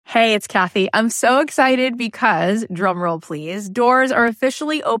Hey, it's Kathy. I'm so excited because, drumroll please, doors are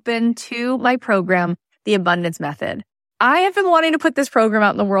officially open to my program, The Abundance Method. I have been wanting to put this program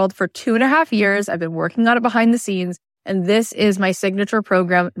out in the world for 2.5 years. I've been working on it behind the scenes, and this is my signature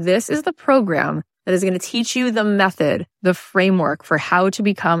program. This is the program that is going to teach you the method, the framework for how to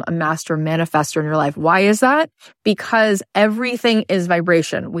become a master manifestor in your life. Why is that? Because everything is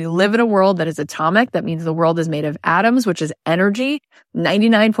vibration. We live in a world that is atomic. That means the world is made of atoms, which is energy.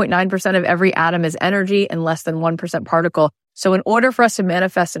 99.9% of every atom is energy and less than 1% particle. So in order for us to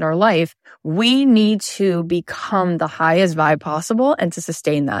manifest in our life, we need to become the highest vibe possible and to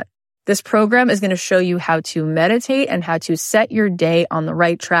sustain that. This program is going to show you how to meditate and how to set your day on the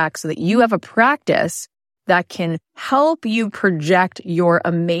right track so that you have a practice that can help you project your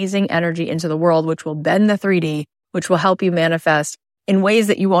amazing energy into the world, which will bend the 3D, which will help you manifest in ways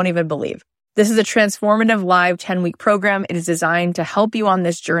that you won't even believe. This is a transformative live 10-week program. It is designed to help you on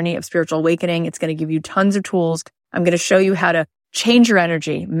this journey of spiritual awakening. It's going to give you tons of tools. I'm going to show you how to change your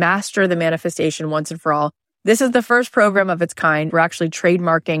energy, master the manifestation once and for all. This is the first program of its kind. We're actually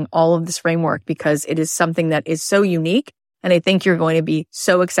trademarking all of this framework because it is something that is so unique, and I think you're going to be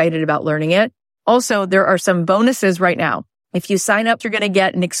so excited about learning it. Also, there are some bonuses right now. If you sign up, you're going to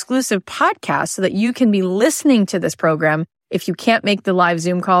get an exclusive podcast so that you can be listening to this program. If you can't make the live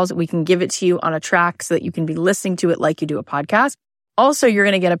Zoom calls, we can give it to you on a track so that you can be listening to it like you do a podcast. Also, you're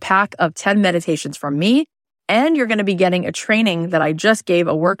going to get a pack of 10 meditations from me. And you're going to be getting a training that I just gave,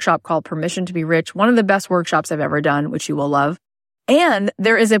 a workshop called Permission to be Rich, one of the best workshops I've ever done, which you will love. And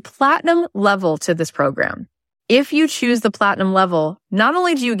there is a platinum level to this program. If you choose the platinum level, not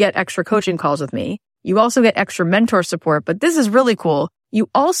only do you get extra coaching calls with me, you also get extra mentor support, but this is really cool. You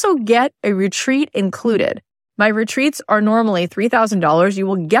also get a retreat included. My retreats are normally $3,000. You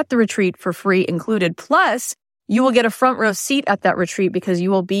will get the retreat for free included. Plus, you will get a front row seat at that retreat because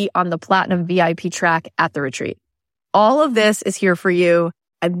you will be on the platinum VIP track at the retreat. All of this is here for you.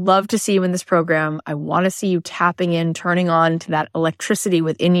 I'd love to see you in this program. I want to see you tapping in, turning on to that electricity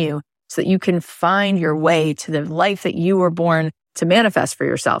within you so that you can find your way to the life that you were born to manifest for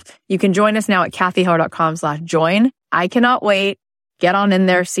yourself. You can join us now at kathyheller.com/join. I cannot wait. Get on in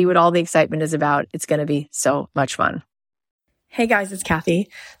there, see what all the excitement is about. It's going to be so much fun. Hey guys, it's Kathy.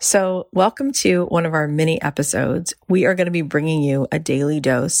 So welcome to one of our mini episodes. We are going to be bringing you a daily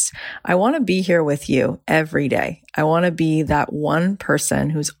dose. I want to be here with you every day. I want to be that one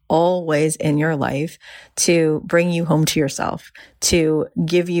person who's always in your life to bring you home to yourself, to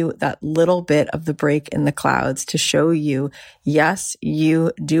give you that little bit of the break in the clouds, to show you, yes,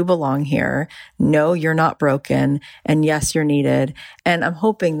 you do belong here. No, you're not broken. And yes, you're needed. And I'm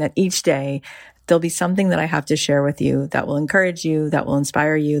hoping that each day there'll be something that I have to share with you that will encourage you, that will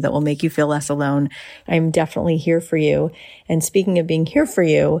inspire you, that will make you feel less alone. I'm definitely here for you. And speaking of being here for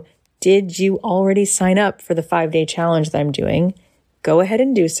you, did you already sign up for the 5-day challenge that I'm doing? Go ahead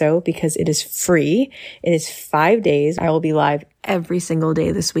and do so because it is free. It is 5 days. I will be live every single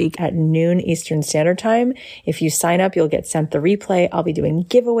day this week at noon Eastern Standard Time. If you sign up, you'll get sent the replay. I'll be doing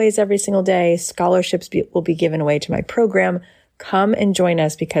giveaways every single day. Scholarships will be given away to my program. Come and join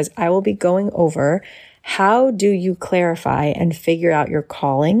us because I will be going over how do you clarify and figure out your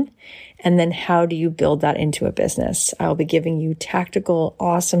calling, and then how do you build that into a business. I'll be giving you tactical,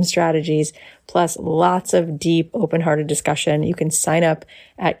 awesome strategies, plus lots of deep, open-hearted discussion. You can sign up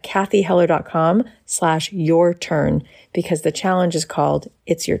at kathyheller.com/yourturn because the challenge is called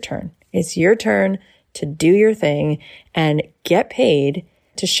It's Your Turn. It's your turn to do your thing and get paid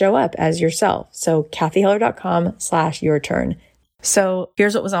to show up as yourself. So kathyheller.com/yourturn. So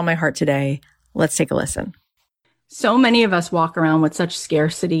here's what was on my heart today. Let's take a listen. So many of us walk around with such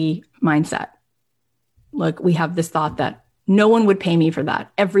scarcity mindset. Look, we have this thought that no one would pay me for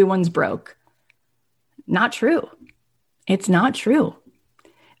that. Everyone's broke. Not true. It's not true.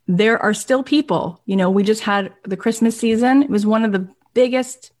 There are still people, we just had the Christmas season. It was one of the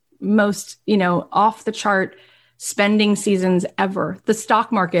biggest, most, off the chart spending seasons ever. The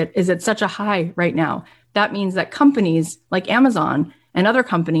stock market is at such a high right now. That means that companies like Amazon and other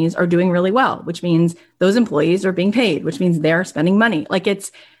companies are doing really well, which means those employees are being paid, which means they're spending money.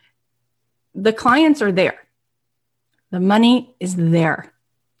 The clients are there. The money is there.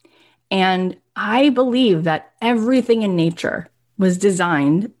 And I believe that everything in nature was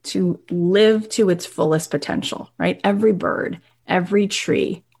designed to live to its fullest potential, right? Every bird, every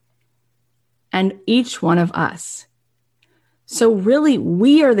tree, and each one of us. So really,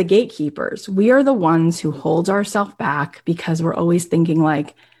 we are the gatekeepers. We are the ones who hold ourselves back because we're always thinking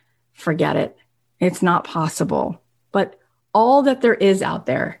forget it. It's not possible. But all that there is out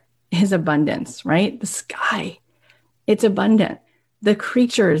there is abundance, right? The sky, it's abundant. the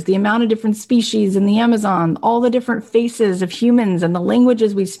creatures, the amount of different species in the Amazon, all the different faces of humans and the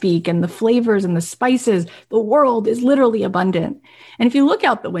languages we speak and the flavors and the spices. The world is literally abundant. And if you look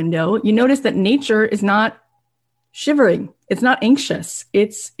out the window, you notice that nature is not shivering. It's not anxious.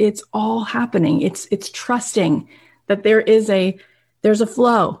 It's all happening. It's trusting that there's a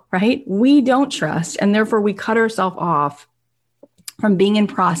flow, right? We don't trust, and therefore we cut ourselves off from being in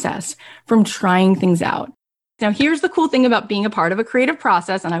process, from trying things out. Now, here's the cool thing about being a part of a creative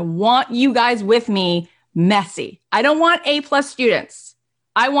process, and I want you guys with me messy. I don't want A+ students.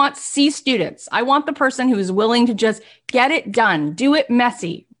 I want C students. I want the person who's willing to just get it done, do it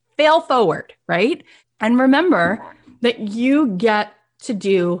messy, fail forward, right? And remember that you get to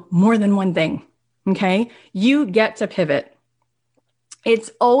do more than one thing, okay? You get to pivot.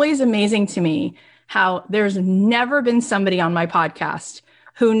 It's always amazing to me how there's never been somebody on my podcast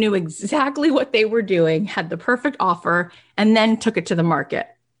who knew exactly what they were doing, had the perfect offer, and then took it to the market.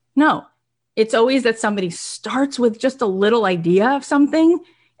 No, it's always that somebody starts with just a little idea of something,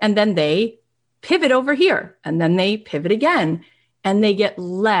 and then they pivot over here, and then they pivot again, and they get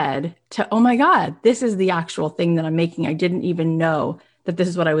led to, oh my God, this is the actual thing that I'm making. I didn't even know that this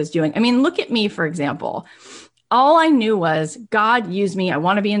is what I was doing. I mean, look at me, for example. All I knew was God used me. I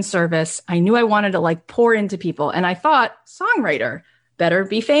want to be in service. I knew I wanted to pour into people. And I thought, songwriter, better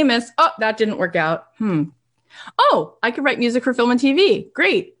be famous. Oh, that didn't work out. Oh, I could write music for film and TV.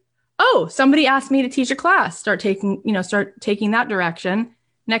 Great. Oh, somebody asked me to teach a class. Start taking that direction.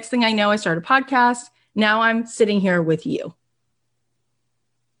 Next thing I know, I start a podcast. Now I'm sitting here with you.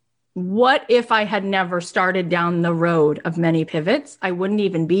 What if I had never started down the road of many pivots? I wouldn't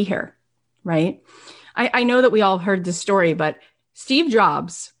even be here, right? I know that we all heard this story, but Steve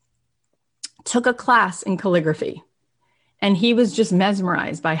Jobs took a class in calligraphy, and he was just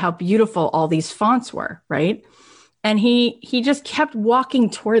mesmerized by how beautiful all these fonts were, right? And he just kept walking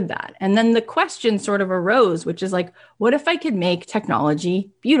toward that. And then the question sort of arose, which is what if I could make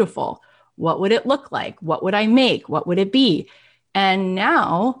technology beautiful? What would it look like? What would I make? What would it be? And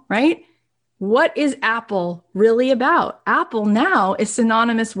now, right? What is Apple really about? Apple now is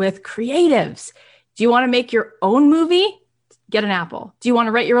synonymous with creatives. Do you want to make your own movie? Get an Apple. Do you want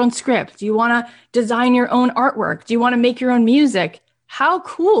to write your own script? Do you want to design your own artwork? Do you want to make your own music? How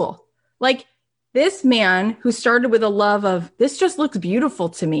cool. This man who started with a love of, this just looks beautiful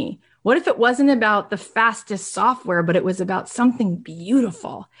to me. What if it wasn't about the fastest software, but it was about something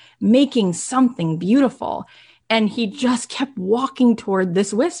beautiful, making something beautiful? And he just kept walking toward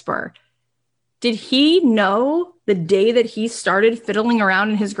this whisper. Did he know the day that he started fiddling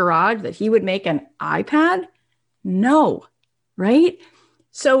around in his garage that he would make an iPad? No, right?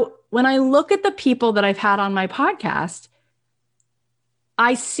 So when I look at the people that I've had on my podcast,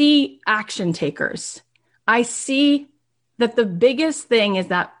 I see action takers. I see that the biggest thing is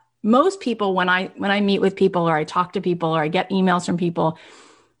that most people, when I meet with people or I talk to people or I get emails from people,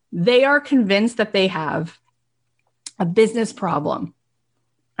 they are convinced that they have a business problem.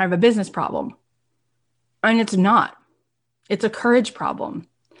 I have a business problem. And it's not. It's a courage problem,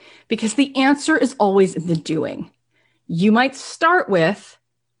 because the answer is always in the doing. You might start with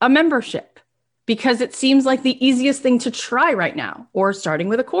a membership because it seems like the easiest thing to try right now, or starting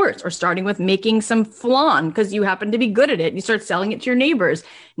with a course, or starting with making some flan because you happen to be good at it. You start selling it to your neighbors.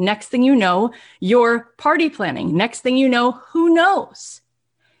 Next thing you know, you're party planning. Next thing you know, who knows?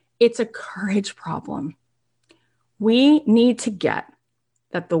 It's a courage problem. We need to get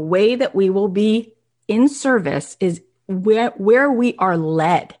that the way that we will be in service is where we are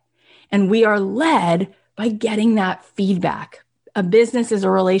led. And we are led by getting that feedback. A business is a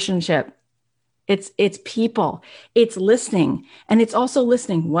relationship. It's people, it's listening. And it's also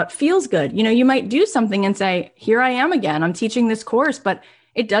listening what feels good. You might do something and say, here I am again, I'm teaching this course, but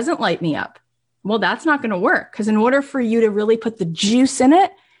it doesn't light me up. Well, that's not going to work, because in order for you to really put the juice in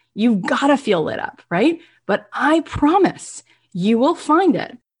it, you've got to feel lit up, right? But I promise you will find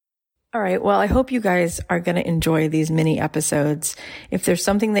it. All right. Well, I hope you guys are going to enjoy these mini episodes. If there's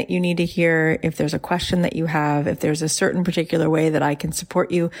something that you need to hear, if there's a question that you have, if there's a certain particular way that I can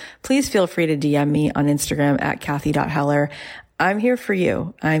support you, please feel free to DM me on Instagram at Kathy.Heller. I'm here for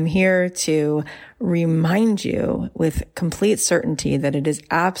you. I'm here to remind you with complete certainty that it is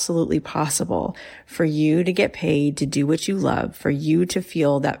absolutely possible for you to get paid to do what you love, for you to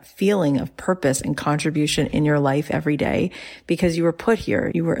feel that feeling of purpose and contribution in your life every day, because you were put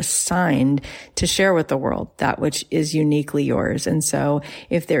here. You were assigned to share with the world that which is uniquely yours. And so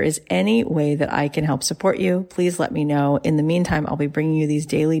if there is any way that I can help support you, please let me know. In the meantime, I'll be bringing you these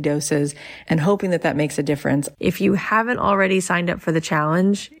daily doses and hoping that that makes a difference. If you haven't already signed up for the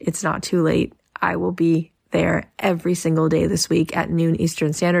challenge, it's not too late. I will be there every single day this week at noon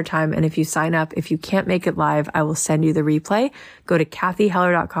Eastern Standard Time. And if you sign up, if you can't make it live, I will send you the replay. Go to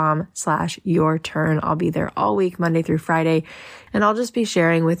kathyheller.com/yourturn. I'll be there all week, Monday through Friday. And I'll just be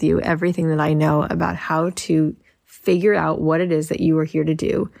sharing with you everything that I know about how to figure out what it is that you are here to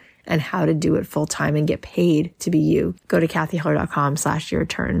do and how to do it full time and get paid to be you. Go to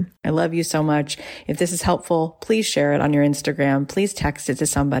kathyheller.com/yourturn. I love you so much. If this is helpful, please share it on your Instagram. Please text it to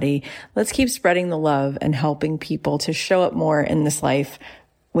somebody. Let's keep spreading the love and helping people to show up more in this life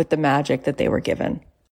with the magic that they were given.